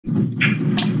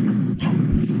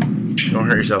Don't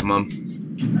hurt yourself, Mom.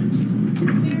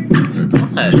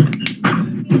 What?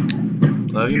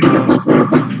 Love you, Mom.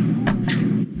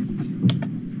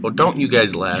 Well, don't you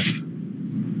guys laugh.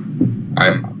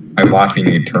 I'm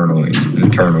laughing internally.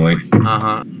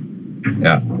 Uh-huh.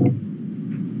 Yeah.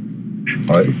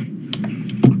 What?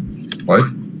 What?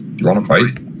 You want to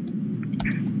fight?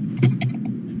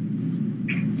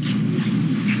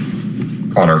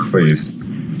 Connor, please.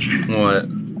 What?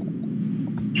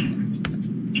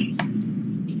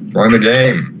 Join the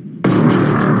game.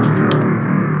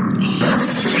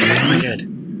 Oh my god.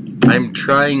 I'm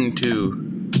trying to.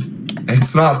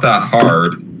 It's not that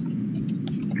hard.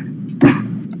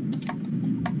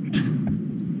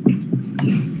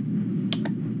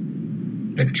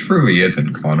 It truly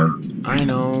isn't, Connor. I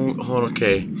know. Hold on,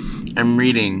 okay. I'm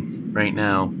reading right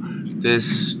now.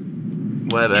 This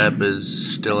web app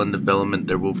is still in development.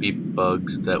 There will be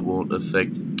bugs that won't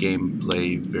affect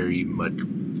gameplay very much.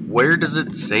 Where does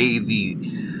it say the...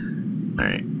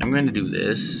 Alright, I'm going to do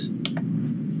this.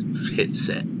 Hit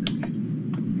set.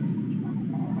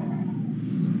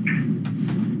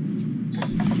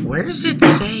 Where does it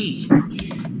say?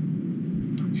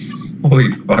 Holy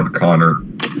fuck, Connor.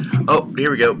 Oh,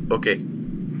 here we go. Okay.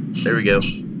 There we go.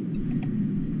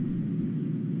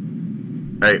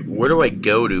 Alright, where do I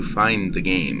go to find the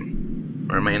game?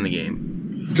 Or am I in the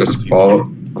game? Just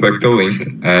click the link,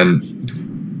 and...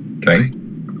 Okay.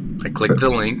 I click the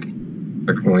link.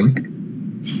 Click the link.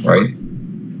 Right.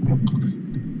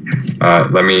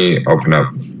 Let me open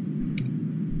up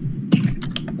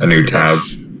a new tab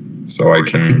so I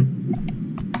can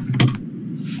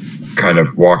kind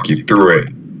of walk you through it.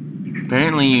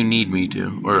 Apparently you need me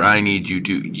to, or I need you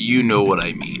to. You know what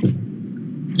I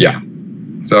mean. Yeah.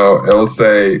 So it'll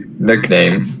say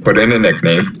nickname. Put in a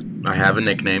nickname. I have a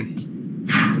nickname.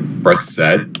 Press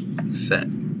set. Set.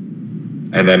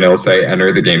 And then it'll say enter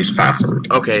the game's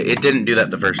password. Okay, it didn't do that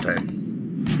the first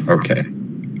time. Okay.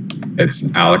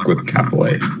 It's Alec with a capital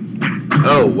A.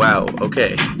 Oh, wow.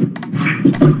 Okay.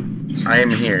 I am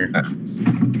here.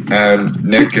 And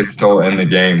Nick is still in the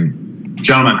game.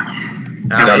 Gentlemen. It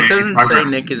doesn't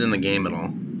say Nick is in the game at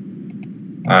all.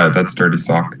 That's Dirty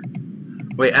Sock.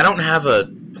 Wait, I don't have a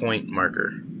point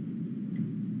marker.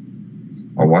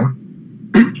 A what?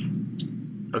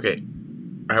 Okay.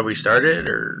 Have we started,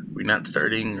 or are we not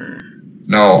starting, or...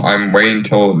 No, I'm waiting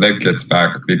till Nick gets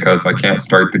back because I can't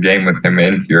start the game with him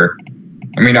in here.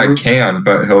 I mean, I can,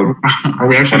 but he'll... Are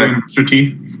we actually doing Mr.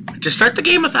 T? Just start the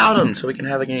game without him so we can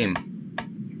have a game.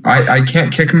 I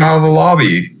can't kick him out of the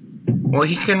lobby. Well,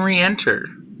 he can re-enter.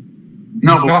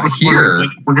 No, He's not here.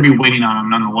 We're going to be waiting on him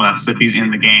nonetheless if he's in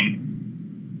the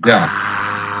game. Yeah.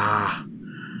 Ah.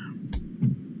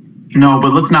 No,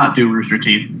 but let's not do Rooster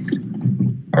Teeth.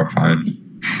 Oh, fine.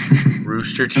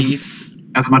 Rooster Teeth?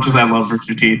 As much as I love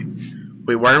Rooster Teeth.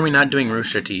 Wait, why are we not doing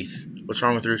Rooster Teeth? What's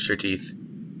wrong with Rooster Teeth?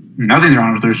 Nothing's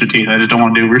wrong with Rooster Teeth. I just don't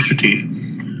want to do Rooster Teeth.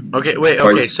 Okay, wait,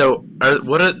 okay, so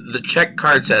what are the check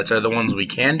card sets are the ones we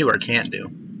can do or can't do?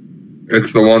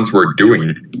 It's the ones we're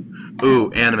doing.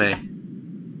 Ooh,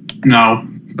 anime. No.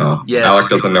 No. Yes. Alec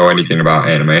doesn't know anything about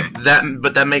anime.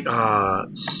 But that make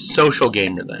social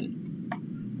gamer then.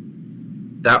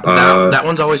 That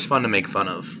one's always fun to make fun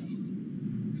of.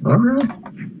 Okay.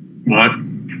 What?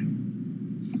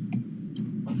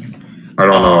 I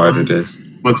don't know what it is.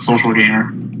 What's social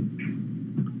gamer?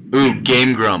 Ooh,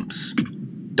 Game Grumps.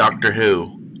 Doctor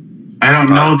Who. I don't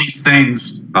know these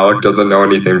things. Alec doesn't know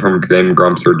anything from Game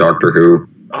Grumps or Doctor Who.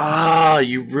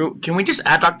 Can we just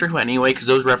add Doctor Who anyway? Because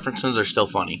those references are still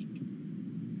funny.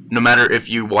 No matter if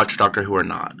you watch Doctor Who or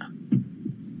not.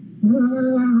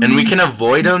 And we can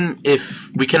avoid them if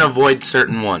we can avoid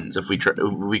certain ones if we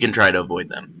can try to avoid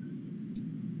them.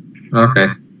 Okay.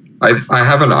 I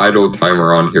have an idle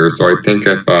timer on here, so I think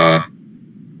if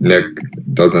Nick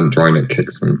doesn't join, it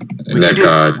kicks him. Nick,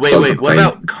 wait. What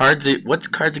about cards? What's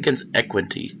cards against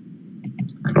equity?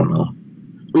 I don't know.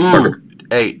 Ooh,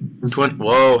 hey,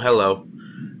 whoa, hello.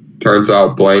 Turns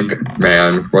out Blank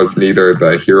Man was neither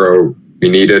the hero we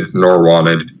needed nor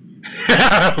wanted.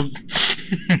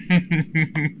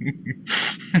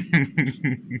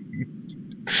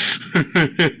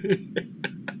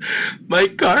 My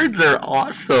cards are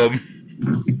awesome.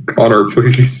 Connor,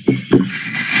 please.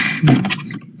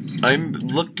 I'm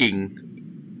looking.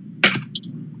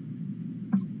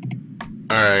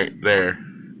 Alright, there.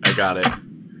 I got it.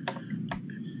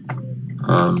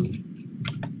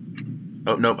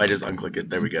 Oh, nope, I just unclick it.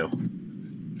 There we go.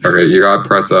 Okay, you gotta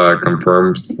press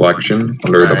confirm selection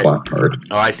under the black card.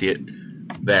 Oh, I see it.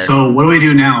 There. So, what do we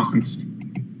do now since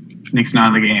Nick's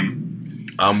not in the game?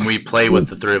 We play with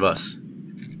the three of us.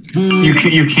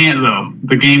 You can't though.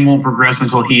 The game won't progress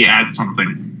until he adds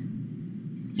something.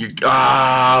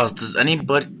 Does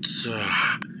anybody...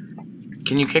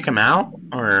 can you kick him out?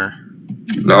 Or...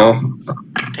 No.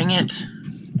 Dang it.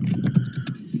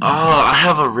 Oh, I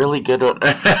have a really good one.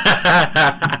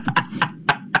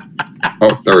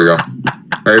 Oh, there we go.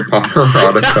 Harry Potter,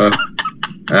 erotica,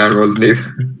 and was neither.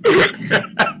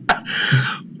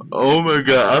 Oh my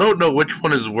god, I don't know which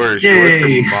one is worse.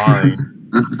 Yay. Yours or mine.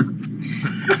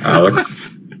 Alex.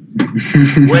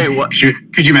 Wait, what?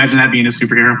 Could you imagine that being a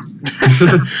superhero?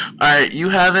 Alright, you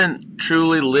haven't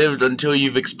truly lived until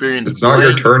you've experienced. It's not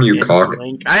your blank turn, you and cock.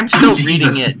 blank. I'm still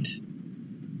reading Jesus. it.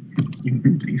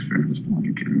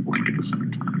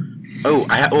 Oh,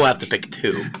 I have to pick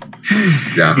 2.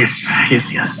 Yeah.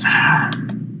 Yes.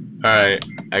 Alright,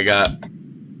 I got.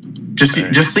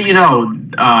 Just so you know,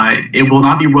 it will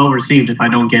not be well received if I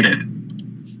don't get it.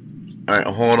 Alright,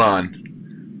 hold on.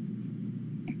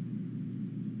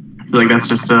 I feel like that's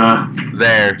just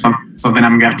There. something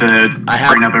I'm gonna have to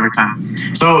bring up every time.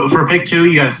 So for pick 2,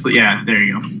 you gotta there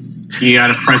you go. So you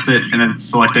gotta press it and then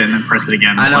select it and then press it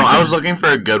again. I know. I was looking for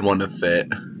a good one to fit.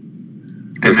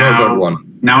 There's no good one.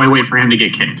 Now we wait for him to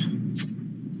get kicked.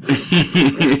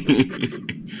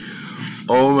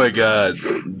 Oh my god,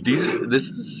 this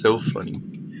is so funny.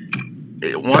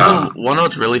 Wanna know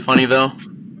what's really funny though?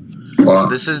 What?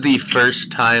 This is the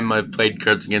first time I've played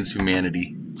Cards Against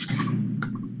Humanity.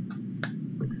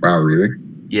 Wow, really?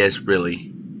 Yes,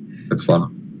 really. It's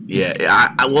fun. Yeah,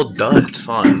 well, duh, it's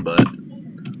fun, but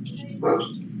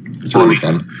It's really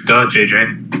fun. Duh, JJ. I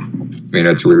mean,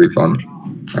 it's really fun.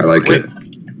 I like it.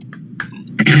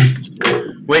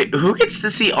 Wait, who gets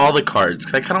to see all the cards?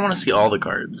 Cause I kind of want to see all the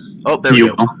cards. Oh, there we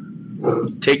go.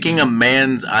 Taking a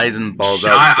man's eyes and balls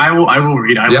out. I will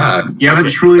read. Yeah. You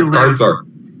haven't truly lived. Cards are.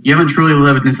 You haven't truly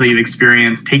lived until you've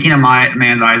experienced taking a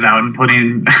man's eyes out and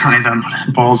putting eyes out,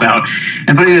 and balls out,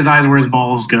 and putting his eyes where his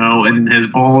balls go, and his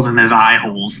balls in his eye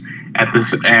holes at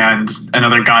this, and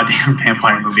another goddamn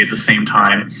vampire movie at the same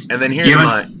time. And then here's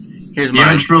mine. You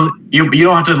haven't truly. You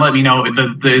don't have to let me know.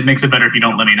 It makes it better if you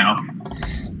don't let me know.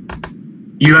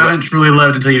 You haven't truly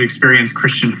lived until you've experienced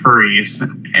Christian furries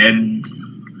and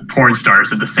porn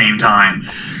stars at the same time.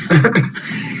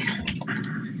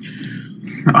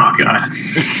 Oh god.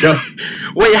 Yes.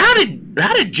 Wait, how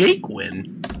did Jake win?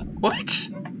 What?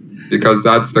 Because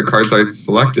that's the cards I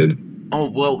selected. Oh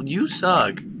well, you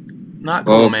suck. Not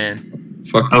cool, man.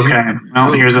 Fuck. Okay.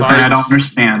 Well, here's the thing I don't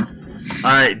understand.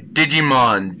 All right,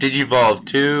 Digimon, Digivolve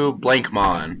to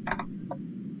Blankmon.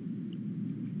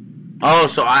 Oh,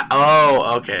 so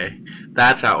okay.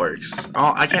 That's how it works.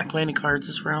 Oh, I can't play any cards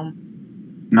this round?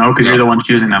 No, because you're the one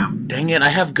choosing them. Dang it, I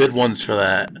have good ones for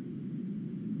that.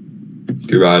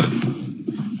 Too bad.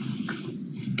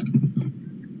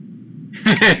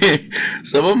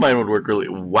 Some of mine would work really...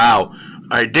 Wow.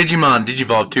 Alright, Digimon,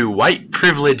 Digivolve to White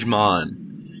Privilegmon.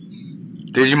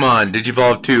 Digimon,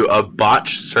 Digivolve to a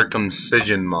Botched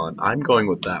Circumcisionmon. I'm going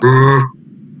with that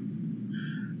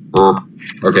one.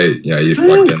 Okay, yeah, you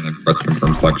select it and then press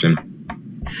confirm selection.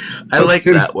 I like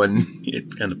that one.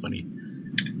 It's kind of funny.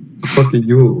 Fuck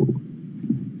you.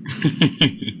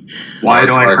 Why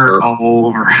do I hurt all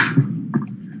over?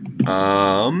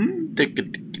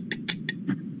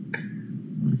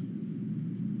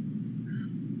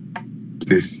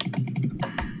 Please.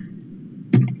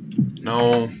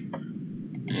 No.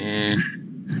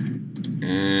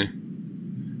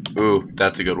 Ooh,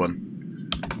 that's a good one.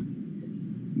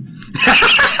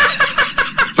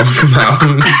 Fuck him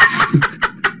out.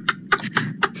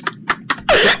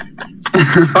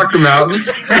 Fuck him out.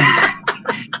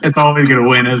 It's always gonna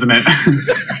win, isn't it?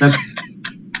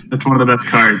 That's one of the best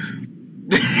cards.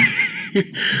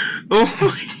 Oh,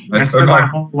 I spent my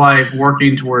whole life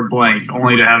working toward blank,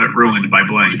 only to have it ruined by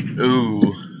blank. ooh.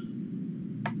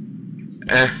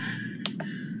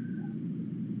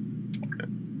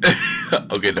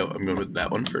 Okay, no, I'm going with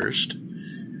that one first.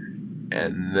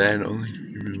 And then only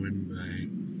ruined by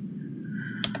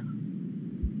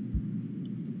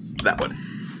that one.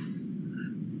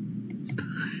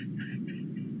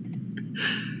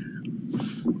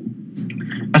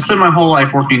 I spent my whole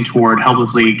life working toward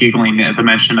helplessly giggling at the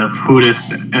mention of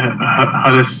Hudus and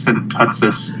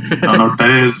Tutsis. I don't know what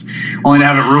that is. Only to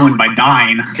have it ruined by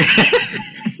dying.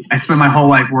 I spent my whole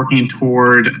life working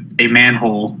toward a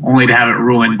manhole, only to have it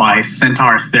ruined by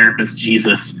Centaur Therapist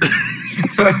Jesus.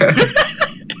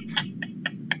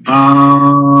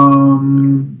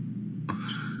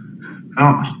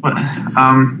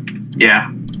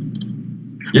 Yeah.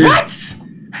 What?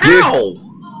 How?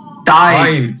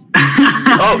 Dying.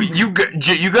 Oh, you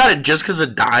got it just because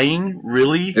of dying?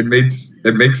 Really? It makes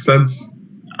sense.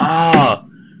 Ah,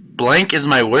 Blank is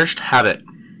my worst habit.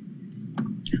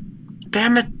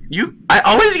 Damn it! I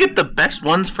always get the best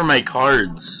ones for my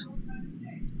cards.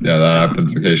 Yeah, that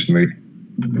happens occasionally.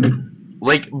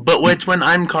 Like, but it's when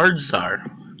I'm card star.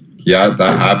 Yeah,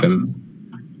 that happens.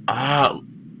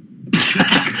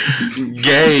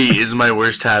 Gay is my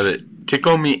worst habit.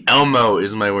 Tickle Me Elmo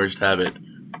is my worst habit.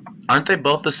 Aren't they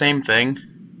both the same thing?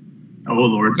 Oh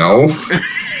lord. No.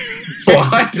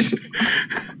 What?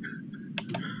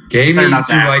 Gay Better not means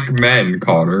you ask. like men,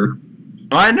 Connor.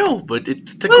 Oh, I know, but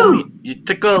it's tickle me. You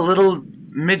tickle a little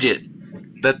midget.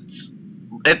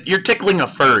 You're tickling a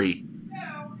furry.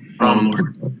 Oh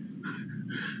lord.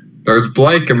 There's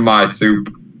blank in my soup.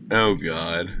 Oh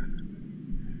god.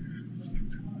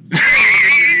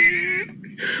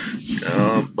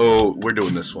 Oh, we're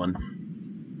doing this one.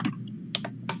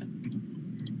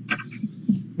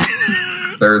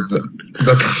 There's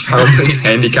the profoundly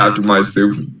handicapped in my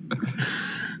soup.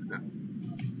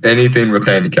 Anything with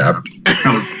handicapped.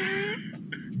 Oh,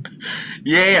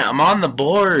 Yeah, I'm on the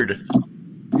board.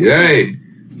 Yay!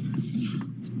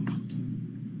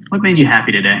 what made you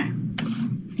happy today?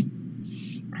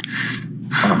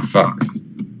 Oh fuck.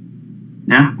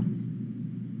 Yeah?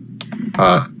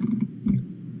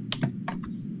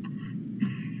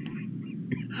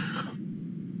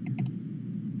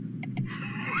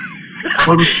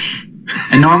 What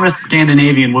enormous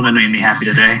Scandinavian woman made me happy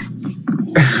today.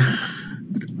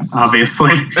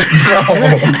 Obviously.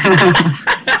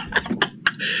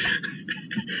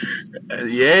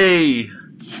 Yay.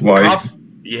 Like,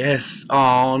 Yes.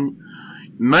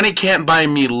 Money can't buy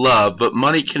me love, but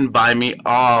money can buy me.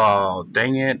 Oh,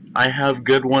 dang it. I have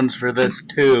good ones for this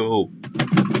too.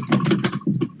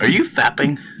 Are you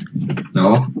fapping?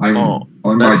 no, I'm Oh,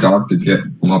 on my dog to get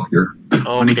him up here.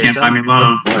 Oh, Money can't buy me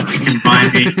love, but it can buy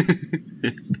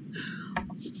me.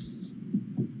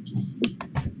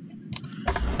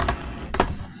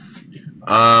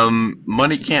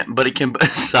 Money can't, but it can.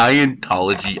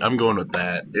 Scientology. I'm going with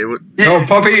that. No,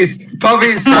 puppies!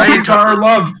 Puppies! Puppies are our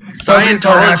love! Puppies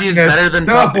are Scientology is happiness! better than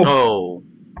No! Oh,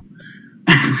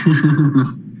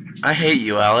 I hate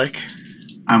you, Alec.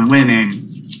 I'm winning.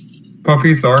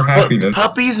 Puppies are But happiness.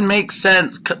 puppies make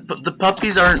sense. But the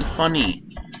puppies aren't funny.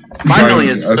 Finally,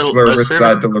 a service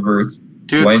that delivers.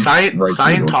 Dude, blank right to you.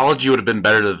 Scientology would have been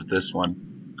better than this one.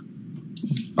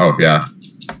 Oh, yeah.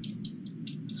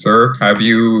 Sir, have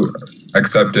you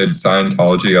accepted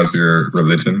Scientology as your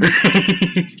religion?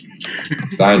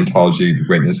 Scientology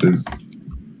witnesses.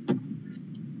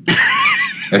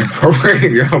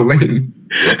 Inappropriate yodeling.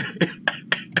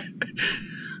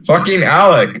 Fucking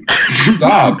Alec!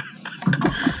 Stop!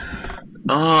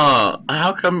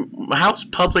 How's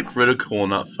public ridicule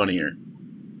not funnier?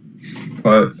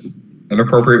 But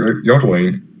inappropriate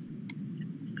yodeling.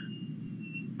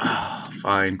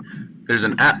 Fine. There's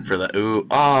an app for that. Ooh,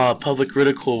 public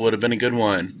ridicule would have been a good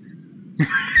one.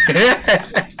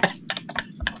 I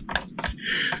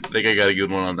think I got a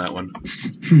good one on that one.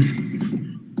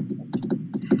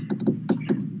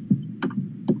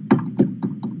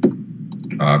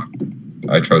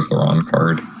 I chose the wrong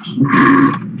card.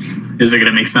 Is it going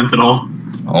to make sense at all?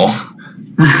 Oh.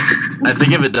 I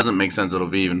think if it doesn't make sense, it'll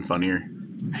be even funnier.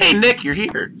 Hey, Nick, you're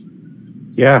here.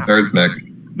 Yeah. There's Nick.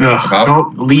 Ugh,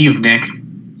 don't leave, Nick.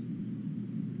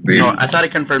 Leave. No, I thought I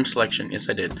confirmed selection. Yes,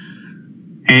 I did.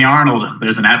 Hey, Arnold,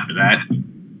 there's an app for that.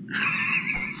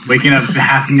 Waking up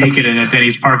half naked in a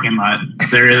Denny's parking lot.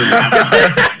 There is an app for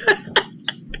that.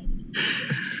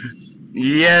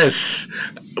 Yes.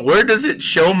 Where does it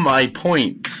show my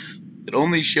points? It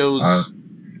only shows.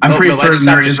 I'm pretty no, I certain just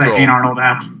have there to is a scroll. Hey Arnold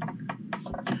app.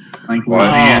 Like,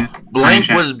 What? banned. Blank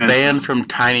Tiny was Chat. banned from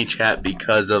Tiny Chat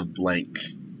because of blank.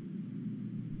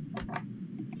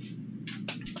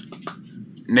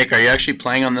 Nick, are you actually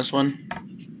playing on this one?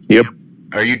 Yep.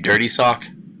 Are you Dirty Sock?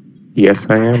 Yes,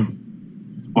 I am.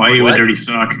 Why are you What? a dirty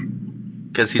sock?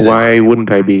 Because he's Why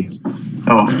wouldn't I be?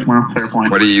 Oh, well, fair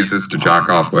point. What do you use this to jack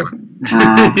off with?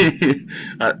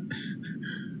 I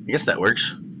guess that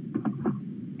works.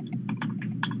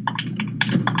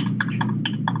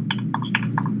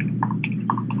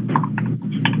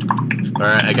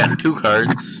 Alright, I got 2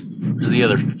 cards. Where's the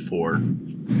other 4?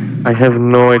 I have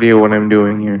no idea what I'm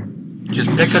doing here. Just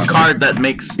pick a card that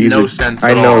makes These no are- sense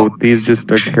I at know, all. these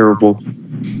just are terrible.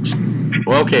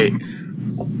 Well, okay.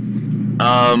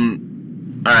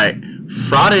 Alright.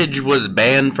 Fraudage was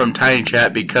banned from Tiny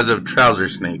Chat because of trouser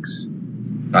snakes.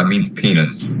 That means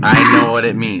penis. I know what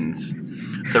it means.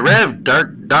 The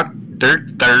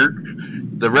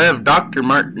Rev Dr.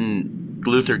 Martin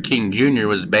Luther King Jr.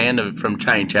 was banned from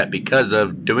Tiny Chat because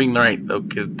of doing the right.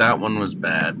 Okay, that one was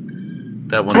bad.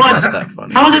 That one's What? not that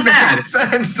funny. How is it bad?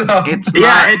 Sense though. It's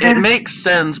Yeah, not, it makes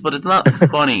sense, but it's not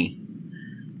funny.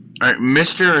 Alright,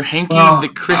 Mr. Hanky Well, the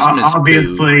Christmas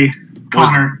obviously, Boo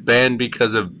Connor. was banned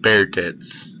because of bear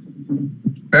tits.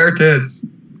 Bear tits.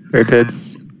 Bear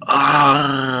tits.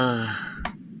 I'm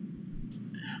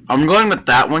going with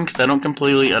that one because I don't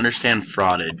completely understand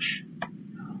fraudage.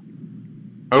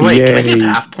 Oh wait, can I give Yay.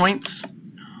 half points?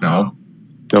 No.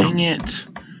 Dang it.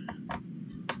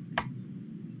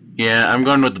 Yeah, I'm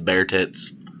going with the bear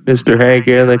tits. Mr.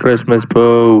 Hanky and the Christmas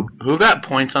Pooh. Who got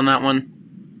points on that one?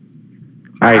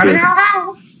 I did.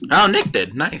 Oh, Nick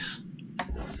did. Nice.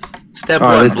 Step Oh,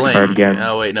 one, this is blank. hard again.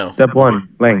 Oh wait, no. Step 1,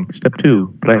 blank. Step 2,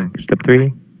 blank. Step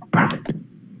 3, perfect.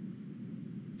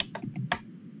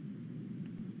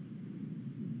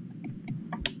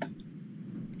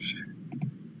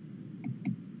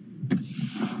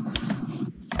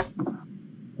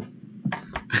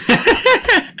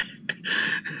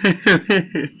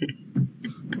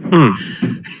 Hmm.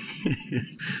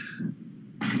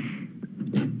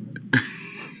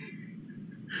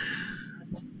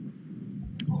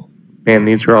 Man,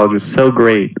 these are all just so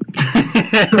great.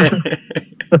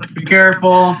 Be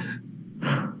careful.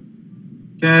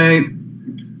 Okay.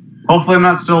 Hopefully I'm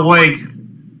not still awake.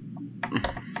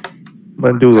 I'm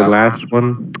gonna do the last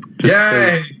one.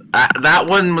 Yay! That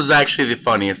one was actually the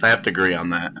funniest. I have to agree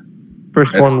on that.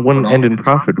 First It's one wouldn't end in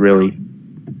profit, really.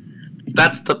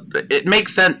 It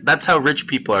makes sense. That's how rich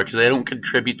people are because they don't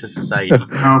contribute to society.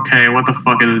 Okay, what the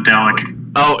fuck is a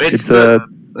Dalek? Oh, It's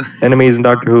enemies in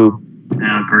Doctor Who.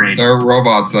 Oh, great. They're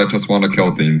robots that just want to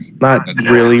kill things. Not That's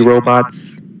really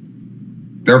robots.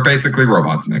 They're basically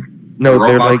robots, Nick. No,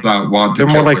 they're robots like that want to they're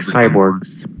kill more like everything.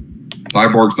 cyborgs.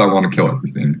 Cyborgs that want to kill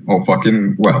everything. Oh,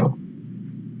 fucking well.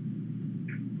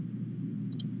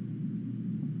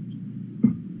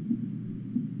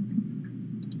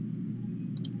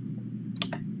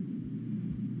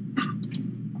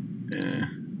 Yeah.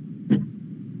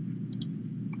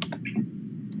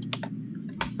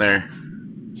 There.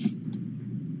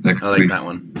 Nick, I like please. that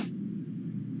one.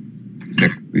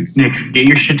 Nick, please. Nick, get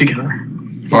your shit together.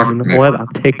 Fuck, You know Nick. what? I'm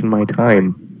taking my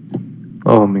time.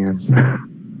 Oh man.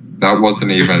 That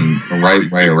wasn't even the right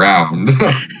way around.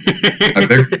 A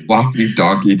big floppy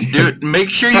donkey. Dude, make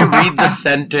sure you read the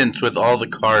sentence with all the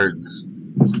cards.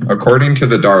 According to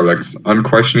the Daleks,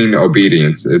 unquestioning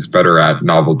obedience is better at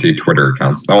novelty Twitter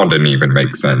accounts. That one didn't even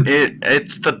make sense.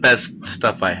 It's the best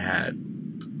stuff I had.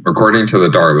 According to the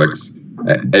Daleks,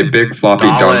 a big floppy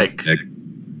Dalek.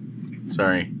 donkey.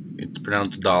 Sorry, it's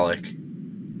pronounced Dalek.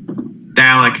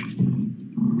 Dalek.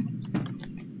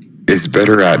 Is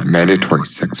better at mandatory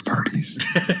sex parties.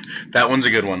 That one's a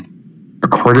good one.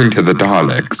 According to the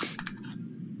Daleks,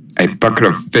 a bucket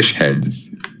of fish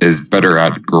heads is better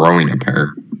at growing a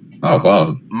pair. Oh,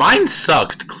 well. Mine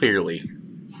sucked, clearly.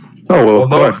 Oh well, Well, of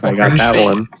no, course I got that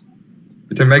one.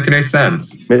 It didn't make any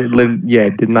sense. Yeah,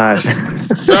 it did not.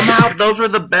 Somehow, those were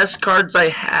the best cards I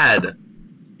had.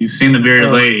 You've seen the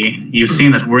bearded lady. You've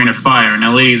seen that we're in a fire.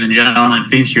 Now, ladies and gentlemen,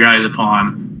 feast your eyes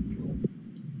upon...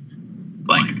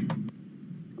 blank.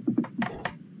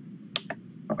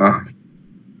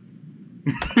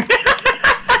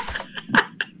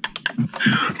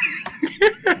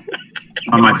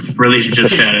 On my relationship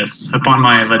status, upon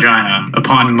my vagina,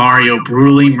 upon Mario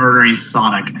brutally murdering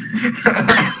Sonic.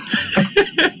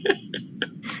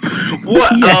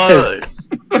 What? Yes.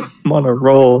 I'm on a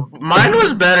roll. Mine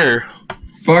was better.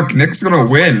 Fuck, Nick's gonna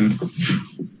win.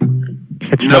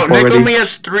 Catching No, up Nick already. only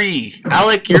has 3.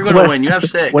 Alec, you're gonna What- win. You have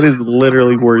 6. What is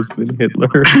literally worse than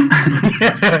Hitler?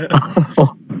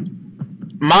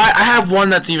 I have one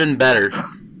that's even better.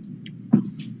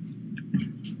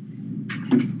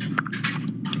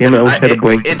 You know, had a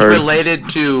blank It's card. related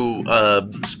to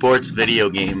sports video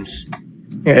games.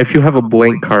 Yeah, if you have a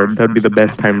blank card, that'd be the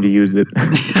best time to use it.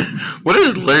 What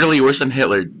is literally worse than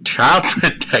Hitler? Child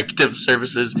Protective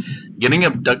Services getting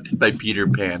abducted by Peter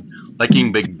Pan,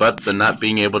 liking big butts and not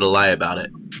being able to lie about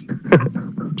it.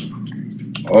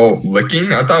 Oh,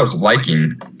 licking? I thought it was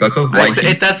liking. That says liking.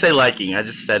 It does say liking. I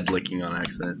just said licking on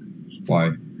accident.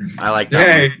 Why? I like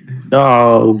that. Yay!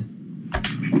 No.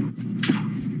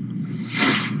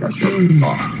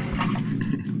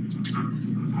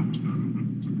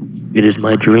 It is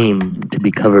my dream to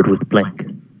be covered with blank.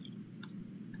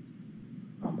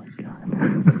 Oh my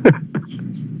god.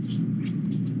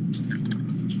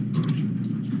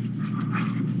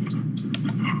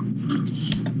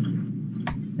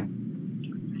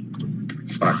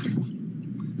 Fuck.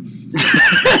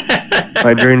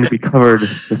 My dream to be covered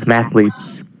with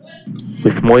mathletes,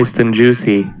 with moist and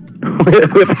juicy,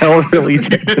 with elderly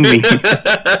Japanese.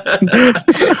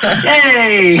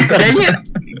 Yay! Dang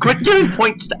it! Quit giving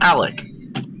points to Alec.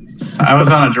 I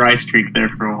was on a dry streak there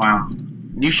for a while.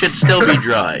 You should still be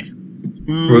dry.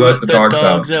 Who let the dogs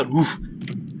out? Oof.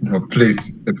 No,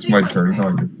 please, it's my turn.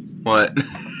 What?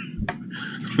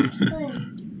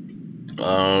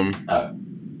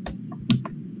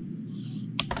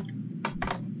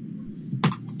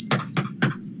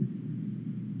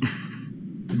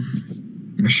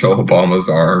 Michelle Obama's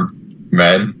arm.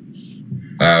 Men.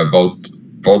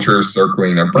 Vultures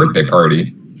circling a birthday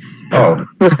party. Oh.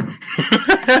 I'm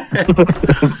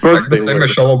gonna say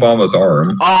Michelle Obama's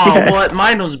arm. Oh, Yeah. what?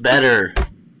 Mine was better.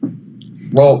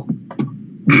 Well,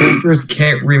 vultures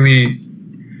can't really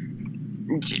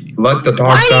let the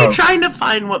Why dogs are you out. trying to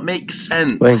find what makes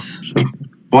sense? Blank. So,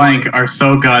 Blank are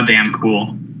so goddamn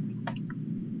cool.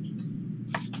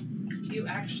 You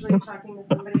actually talking to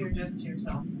somebody or just to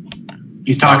yourself?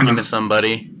 He's talking to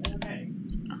somebody. Okay.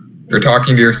 You're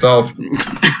talking to yourself.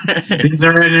 These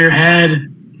are in your head.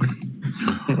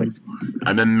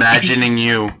 I'm imagining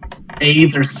you.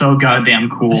 AIDS are so goddamn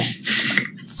cool.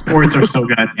 Sports are so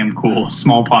goddamn cool.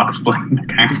 Smallpox, Blank.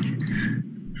 Okay.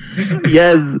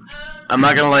 yes. I'm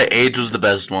not gonna lie, AIDS was the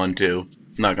best one too.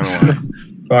 Not gonna lie.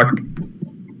 Fuck.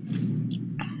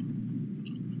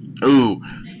 Ooh,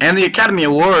 and the Academy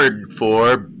Award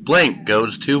for blank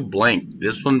goes to blank.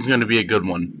 This one's gonna be a good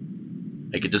one.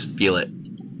 I could just feel it.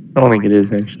 I don't think it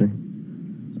is, actually.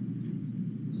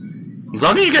 As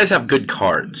long as you guys have good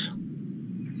cards.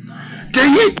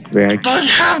 Dang it! React. But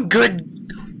have good.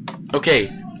 Okay.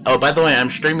 Oh, by the way, I'm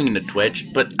streaming to Twitch,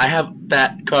 but I have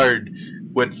that card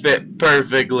would fit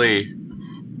perfectly,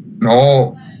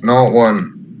 No, not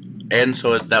one. and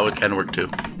so that would kind of work too.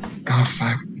 Oh,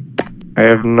 fuck. I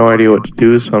have no idea what to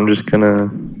do, so I'm just gonna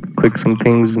click some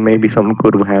things and maybe something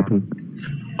good will happen.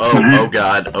 Oh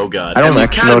god, oh god. I don't And the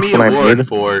actually know Academy which one I Award made.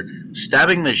 for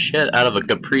stabbing the shit out of a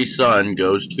Capri Sun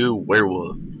goes to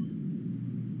Werewolf.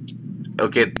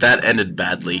 Okay, that ended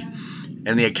badly.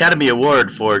 And the Academy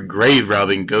Award for grave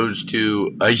robbing goes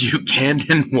to a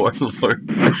Ugandan warlord.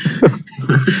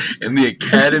 And the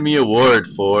Academy Award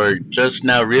for just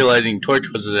now realizing Torch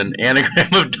was an anagram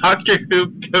of Doctor Who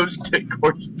goes to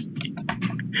Korsky.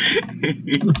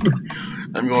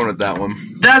 I'm going with that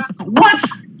one. That's what?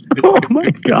 Oh my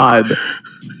god.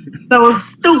 That was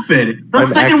stupid. The I'm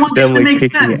second one didn't accidentally make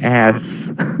kicking sense.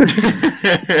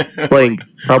 ass. Blank.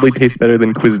 Probably tastes better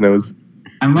than Quiznos.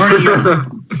 I'm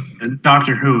learning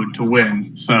Doctor Who to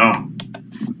win, so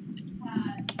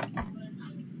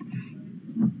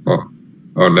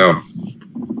Oh, no.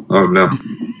 Oh, no.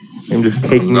 I'm just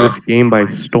taking No. this game by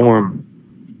storm.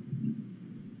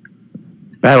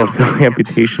 Battlefield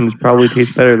amputations probably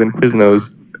taste better than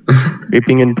Quiznos.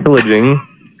 Raping and pillaging.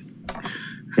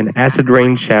 An acid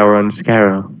rain shower on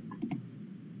Scarrow.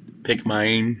 Pick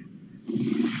mine.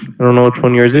 I don't know which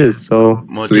one yours is, so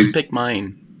Well, Please. just pick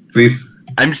mine. Please,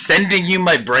 I'm sending you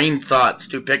my brain thoughts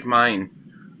to pick mine.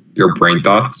 your brain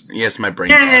thoughts. Yes, my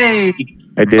brain yay!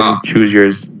 I didn't Ah. choose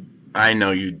yours. thoughts. I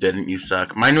know you didn't, you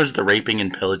suck. Mine was the raping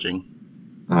and pillaging.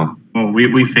 Oh. Well,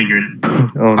 we figured.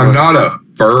 Oh I'm no. not a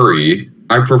furry.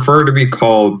 I prefer to be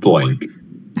called blank.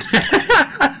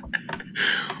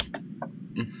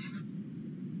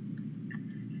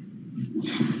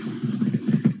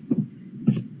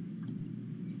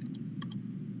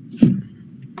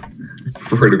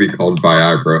 Prefer to be called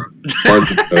Viagra.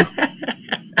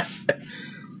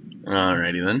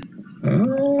 Alrighty then.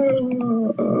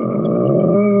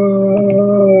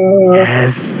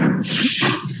 Yes.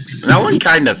 That one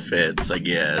kind of fits, I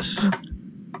guess.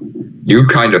 You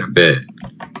kind of fit.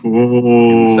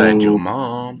 Inside your Oh,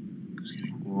 mom.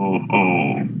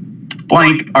 oh.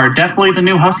 Blank are definitely the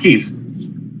new Huskies.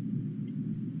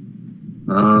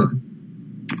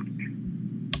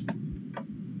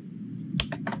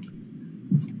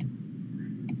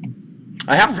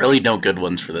 I have really no good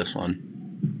ones for this one.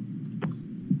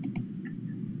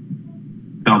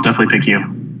 They'll definitely pick you.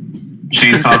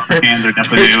 Chainsaws for hands are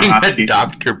definitely the new Huskies.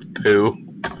 Dr. Pooh.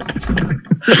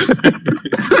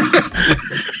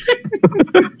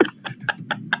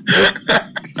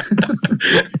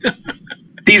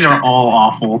 These are all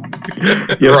awful.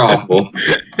 You're awful.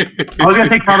 I was gonna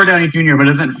pick Robert Downey Jr., but it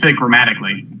doesn't fit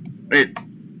grammatically. Wait.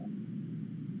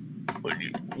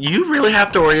 You really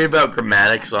have to worry about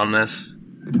grammatics on this?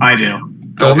 I do.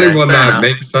 The only Okay, one fair that enough.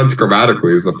 makes sense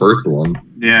grammatically is the first one.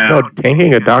 Yeah. No,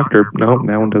 tanking a doctor. No,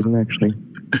 that one doesn't actually.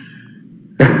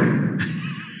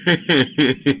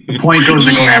 The point goes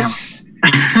to grammar.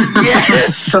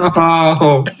 Yes!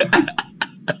 Oh.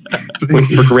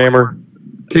 What's for grammar?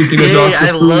 taking a Hey, Dr. I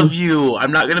Who. love you.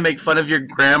 I'm not gonna make fun of your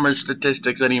grammar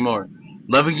statistics anymore.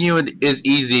 Loving you is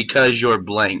easy cause you're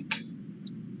blank.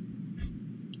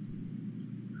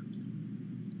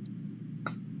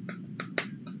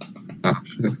 Oh,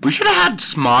 shit. We should have had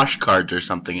Smosh cards or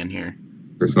something in here.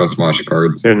 There's no Smosh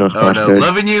cards. There are no Oh smash no, cards.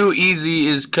 loving you easy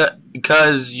is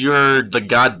cause you're the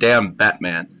goddamn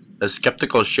Batman. The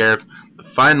skeptical sheriff. The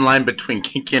fine line between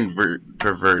kinky and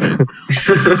perverted.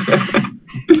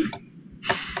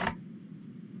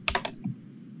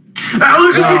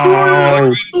 Alec,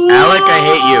 Alec, I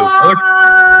hate you.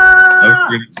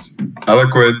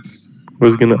 Eloquence.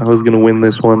 I was gonna win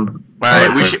this one.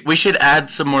 Alright, we should add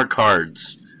some more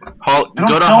cards. Go to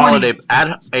know holiday.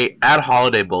 any- Add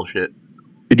holiday bullshit.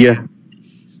 Vidya.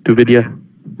 Do Vidya.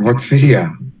 What's video?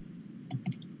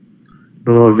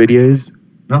 Don't know what Vidya is?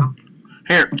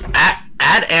 Here,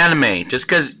 add anime. Just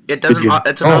because it doesn't. Video.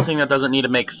 It's another Oh. thing that doesn't need to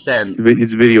make sense.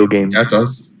 It's video games. Yeah, it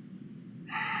does.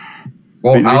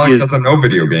 Well, Video Alec is- doesn't know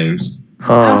video games.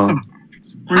 How do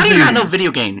Where's you not the- know video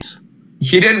games?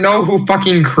 He didn't know who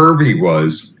fucking Kirby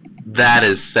was. That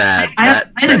is sad. I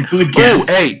had a good Oh, guess.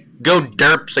 hey, go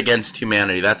Derps Against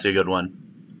Humanity. That's a good one.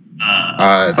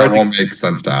 That won't make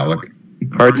sense to Alec.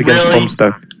 Cards Against Really?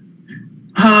 Homestuck.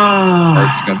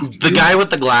 Cards Against The guy with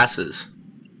the glasses.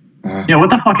 Yeah, what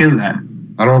the fuck is that?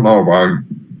 I don't know, but I'm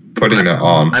putting it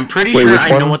on. I'm pretty Wait, sure which I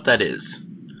know one? what that is.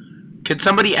 Could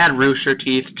somebody add Rooster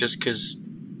Teeth just because?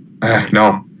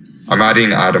 No, I'm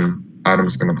adding Adam.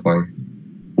 Adam's gonna play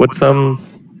What's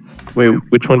Wait,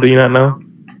 which one do you not know?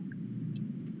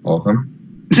 all of them.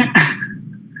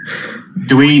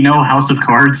 Do we know House of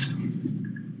Cards?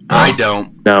 I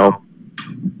don't. No.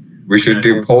 We should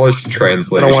do Polish I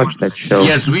translation. don't watch that show.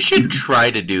 Yes, we should try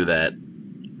to do that.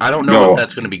 I don't know No. if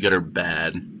that's going to be good or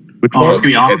bad. Which Oh, one? it's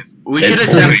gonna be awful. We should it's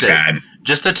attempt really it. bad.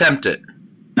 Just attempt it.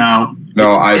 No,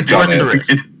 No, I've it's done worth it.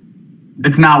 the risk.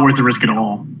 it's not worth the risk at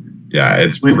all. Yeah,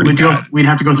 it's pretty bad. We'd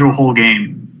have to go through a whole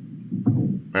game.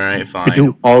 All right, I fine.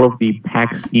 do all of the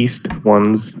PAX East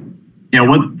ones. Yeah,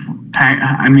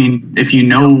 I mean, if you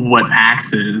know what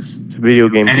PAX is, It's a video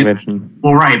game And it- convention.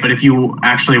 well, right. But if you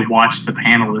actually watched the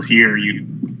panel this year,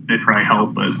 it'd probably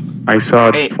help. But I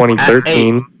saw Hey,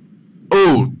 2013.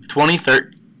 Ooh,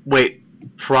 2013. Wait,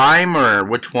 Prime or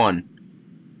which one?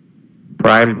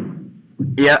 Prime.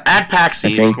 Yeah, add PAX I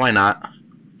East. think- Why not?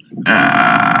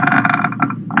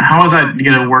 how is that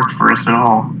gonna work for us at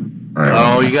all?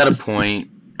 Oh, you got a point.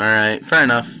 All right, fair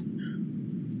enough.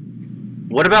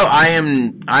 What about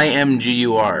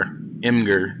IMGUR?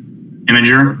 Imgur.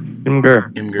 Imager,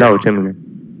 Imgur. Imgur. No, it's Imgur.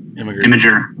 Imgur.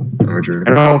 Imager.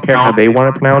 I don't care how they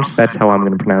want to pronounce. That's how I'm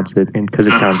going to pronounce it, and because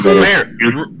it sounds better. Where?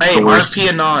 Hey, The worst. RP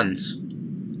Anons.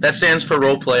 That stands for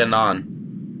Roleplay Anon.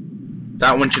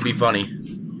 That one should be funny.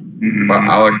 But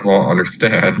Alec won't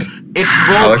understand. It's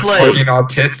Alec's roleplay. fucking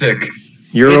autistic.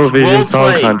 Eurovision It's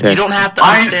Song roleplay. Contest. You don't have to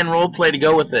understand roleplay to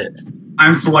go with it.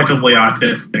 I'm selectively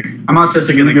autistic. I'm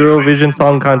autistic in the good way. Eurovision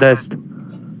Song Contest.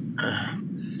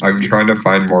 I'm trying to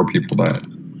find more people that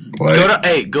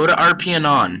play. Go to RP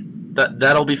Anon.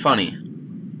 That'll be funny.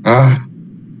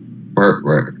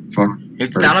 Where? Fuck.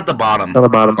 It's Right. down at the bottom. On the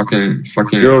bottom. Fucking.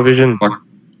 Eurovision. Fuck.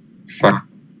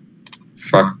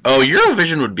 Oh,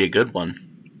 Eurovision would be a good one.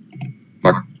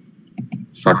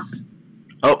 Fuck.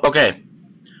 Oh, okay.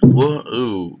 Whoa,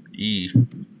 ooh,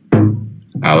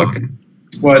 Alec,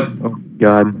 What? Oh,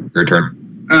 God. your turn.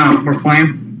 We're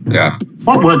playing. Yeah.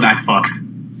 What would I fuck?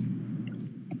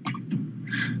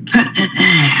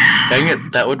 Dang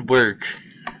it, that would work.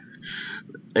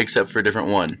 Except for a different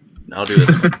one. I'll do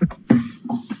this.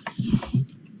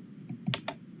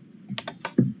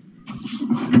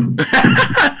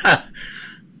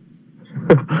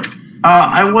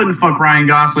 I wouldn't fuck Ryan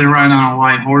Gosling riding on a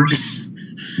white horse.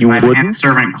 You My wouldn't?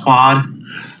 manservant Claude.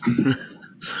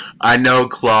 I know,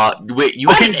 Claude. Wait, you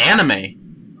Okay. had an anime.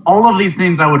 All of these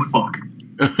things I would fuck.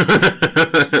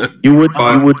 You would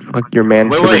But- fuck your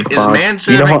manservant Wait, is Claude. Do you know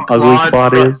manservant how ugly Claude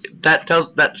Claude from- is?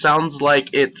 That sounds like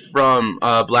it's from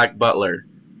Black Butler.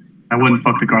 I wouldn't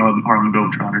fuck the Harlem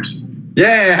Globetrotters.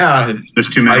 Yeah. There's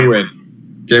too I many. win.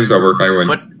 Game's over. I win.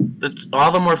 But it's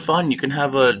all the more fun. You can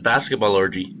have a basketball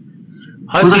orgy.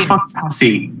 Who the Hussy, fuck's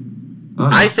Hussy?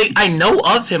 I think I know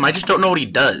of him. I just don't know what he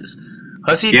does.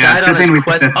 Hussy Yeah, died it's a on good thing his we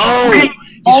quest. picked this. Oh, Okay,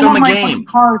 he's all from of a my game. fucking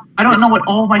cars. I don't know what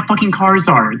all my fucking cars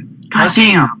are. God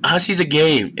Hussy- damn. Hussy's a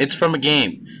game. It's from a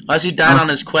game. Hussy died Oh. on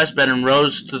his quest bed and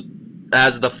rose to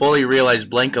as the fully realized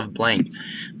blank of blank.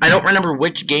 I don't remember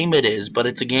which game it is, but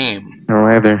it's a game. No,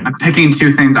 either. I'm picking two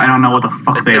things. I don't know what the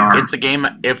fuck they are. It's a game.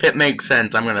 If it makes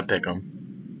sense, I'm gonna pick them.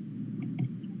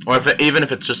 Or even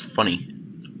if it's just funny.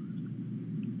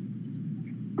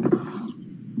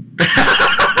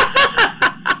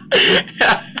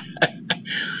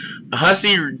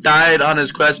 Hussey died on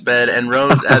his quest bed and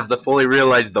rose as the fully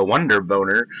realized the wonder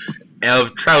boner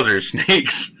of trouser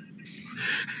snakes.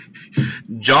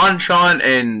 John Tron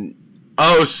and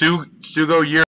Sugo Yuri